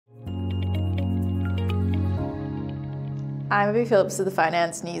I'm Abby Phillips of the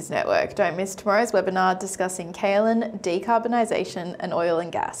Finance News Network. Don't miss tomorrow's webinar discussing kaolin, decarbonisation and oil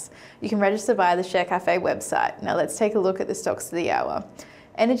and gas. You can register via the Share Cafe website. Now let's take a look at the stocks of the hour.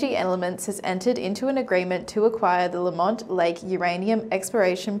 ENRG Elements has entered into an agreement to acquire the Lamont Lake Uranium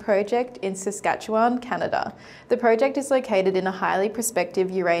Exploration Project in Saskatchewan, Canada. The project is located in a highly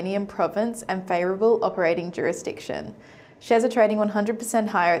prospective uranium province and favourable operating jurisdiction. Shares are trading 100%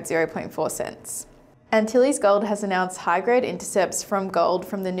 higher at 0.4 cents. Antilles Gold has announced high-grade intercepts from gold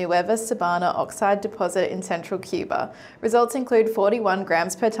from the Nueva Sabana oxide deposit in central Cuba. Results include 41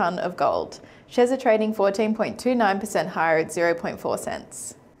 grams per tonne of gold. Shares are trading 14.29% higher at 0.4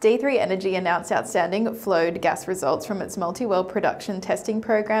 cents. D3 Energy announced outstanding flowed gas results from its multi-well production testing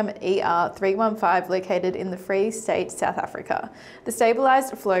program ER315 located in the Free State, South Africa. The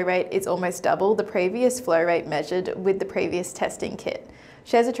stabilised flow rate is almost double the previous flow rate measured with the previous testing kit.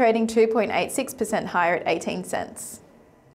 Shares are trading 2.86% higher at 18 cents.